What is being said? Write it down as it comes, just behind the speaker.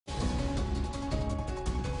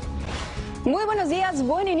Muy buenos días,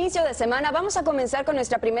 buen inicio de semana. Vamos a comenzar con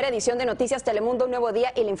nuestra primera edición de Noticias Telemundo, Un Nuevo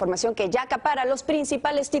Día y la información que ya acapara los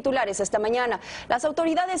principales titulares esta mañana. Las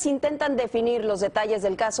autoridades intentan definir los detalles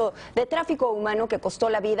del caso de tráfico humano que costó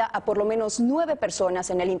la vida a por lo menos 9 personas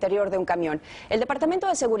en el interior de un camión. El Departamento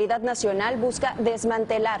de Seguridad Nacional busca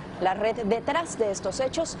desmantelar la red detrás de estos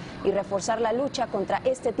hechos y reforzar la lucha contra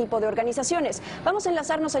este tipo de organizaciones. Vamos a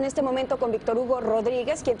enlazarnos en este momento con Víctor Hugo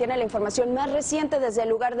Rodríguez, quien tiene la información más reciente desde el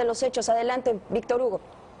lugar de los hechos. Adelante, Víctor Hugo.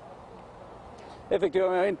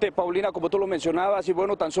 Efectivamente, Paulina, como tú lo mencionabas, y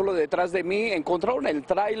bueno, tan solo detrás de mí encontraron el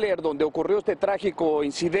tráiler donde ocurrió este trágico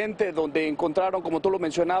incidente, donde encontraron, como tú lo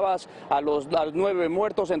mencionabas, a los 9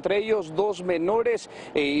 muertos, entre ellos 2 menores,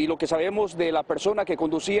 y lo que sabemos de la persona que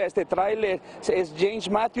conducía este tráiler es James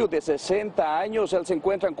Matthew, de 60 años, él se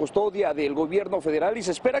encuentra en custodia del gobierno federal y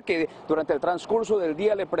se espera que durante el transcurso del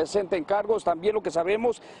día le presenten cargos. También lo que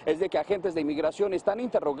sabemos es de que agentes de inmigración están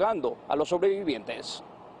interrogando a los sobrevivientes.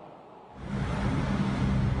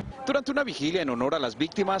 Durante una vigilia en honor a las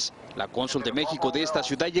víctimas, la cónsul de México de esta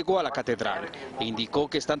ciudad llegó a la catedral e indicó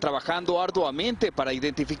que están trabajando arduamente para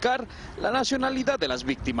identificar la nacionalidad de las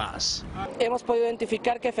víctimas. Hemos podido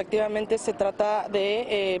identificar que efectivamente se trata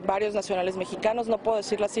de varios nacionales mexicanos. No puedo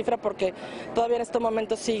decir la cifra porque todavía en estos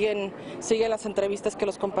momentos siguen las entrevistas que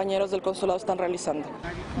los compañeros del consulado están realizando.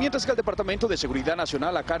 Mientras que el Departamento de Seguridad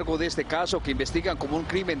Nacional, a cargo de este caso que investigan como un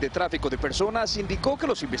crimen de tráfico de personas, indicó que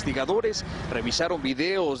los investigadores revisaron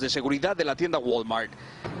videos de seguridad de la tienda Walmart,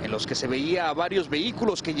 en los que se veía a varios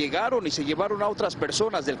vehículos que llegaron y se llevaron a otras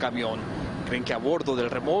personas del camión. Creen que a bordo del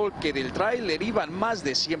remolque del tráiler iban más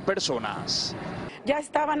de 100 personas. Ya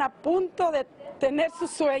estaban a punto de tener su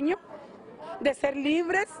sueño, de ser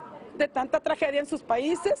libres de tanta tragedia en sus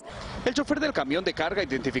países. El chofer del camión de carga,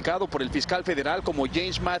 identificado por el fiscal federal como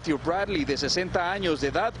James Matthew Bradley, de 60 años de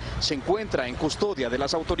edad, se encuentra en custodia de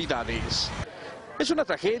las autoridades. Es una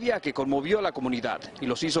tragedia que conmovió a la comunidad y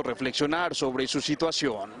los hizo reflexionar sobre su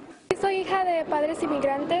situación. Soy hija de padres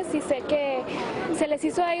inmigrantes y sé que se les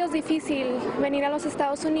hizo a ellos difícil venir a los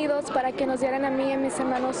Estados Unidos para que nos dieran a mí y a mis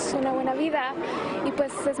hermanos una buena vida, y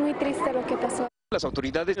pues es muy triste lo que pasó. Las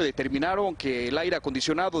autoridades determinaron que el aire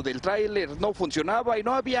acondicionado del tráiler no funcionaba y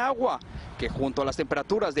no había agua, que junto a las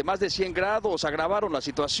temperaturas de más de 100 grados agravaron la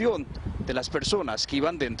situación de las personas que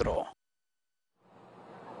iban dentro.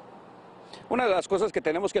 Una de las cosas que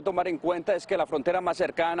tenemos que tomar en cuenta es que la frontera más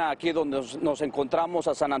cercana, aquí donde nos encontramos,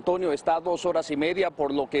 a San Antonio, está a 2 horas y media,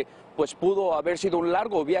 por lo que pues pudo haber sido un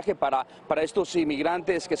largo viaje para estos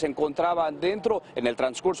inmigrantes que se encontraban dentro. En el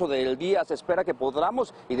transcurso del día se espera que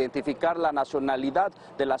podamos identificar la nacionalidad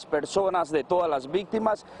de las personas, de todas las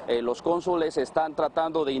víctimas. Los cónsules están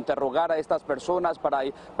tratando de interrogar a estas personas para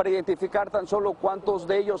identificar tan solo cuántos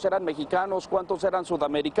de ellos eran mexicanos, cuántos eran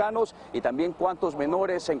sudamericanos y también cuántos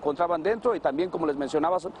menores se encontraban dentro. Y también, como les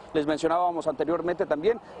mencionábamos anteriormente,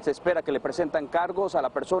 también se espera que le presentan cargos a la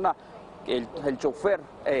persona, el chofer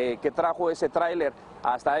que trajo ese tráiler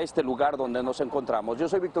hasta este lugar donde nos encontramos. Yo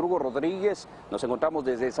soy Víctor Hugo Rodríguez, nos encontramos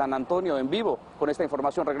desde San Antonio en vivo. Con esta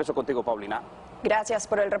información regreso contigo, Paulina. Gracias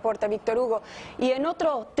por el reporte, Víctor Hugo. Y en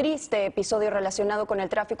otro triste episodio relacionado con el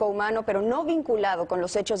tráfico humano, pero no vinculado con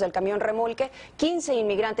los hechos del camión remolque, 15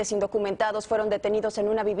 inmigrantes indocumentados fueron detenidos en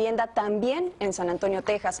una vivienda también en San Antonio,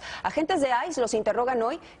 Texas. Agentes de ICE los interrogan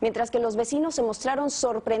hoy, mientras que los vecinos se mostraron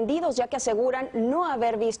sorprendidos, ya que aseguran no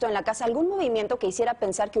haber visto en la casa algún movimiento que hiciera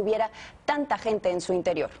pensar que hubiera tanta gente en su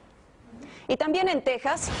interior. Y también en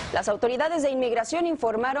Texas, las autoridades de inmigración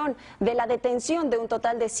informaron de la detención de un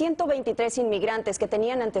total de 123 inmigrantes que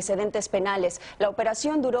tenían antecedentes penales. La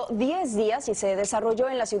operación duró 10 días y se desarrolló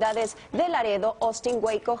en las ciudades de Laredo, Austin,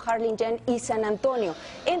 Waco, Harlingen y San Antonio.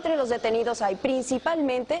 Entre los detenidos hay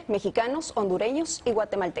principalmente mexicanos, hondureños y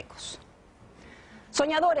guatemaltecos.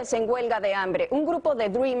 Soñadores en huelga de hambre. Un grupo de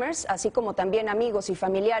Dreamers, así como también amigos y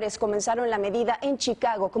familiares, comenzaron la medida en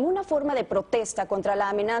Chicago como una forma de protesta contra la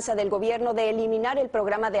amenaza del gobierno de eliminar el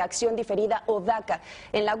programa de acción diferida o DACA.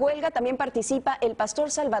 En la huelga también participa el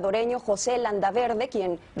pastor salvadoreño José Landaverde,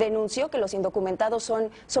 quien denunció que los indocumentados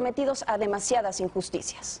son sometidos a demasiadas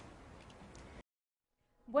injusticias.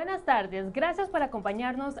 Buenas tardes, gracias por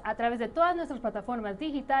acompañarnos a través de todas nuestras plataformas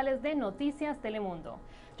digitales de Noticias Telemundo.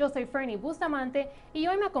 Yo soy Fernie Bustamante y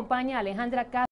hoy me acompaña Alejandra Castro.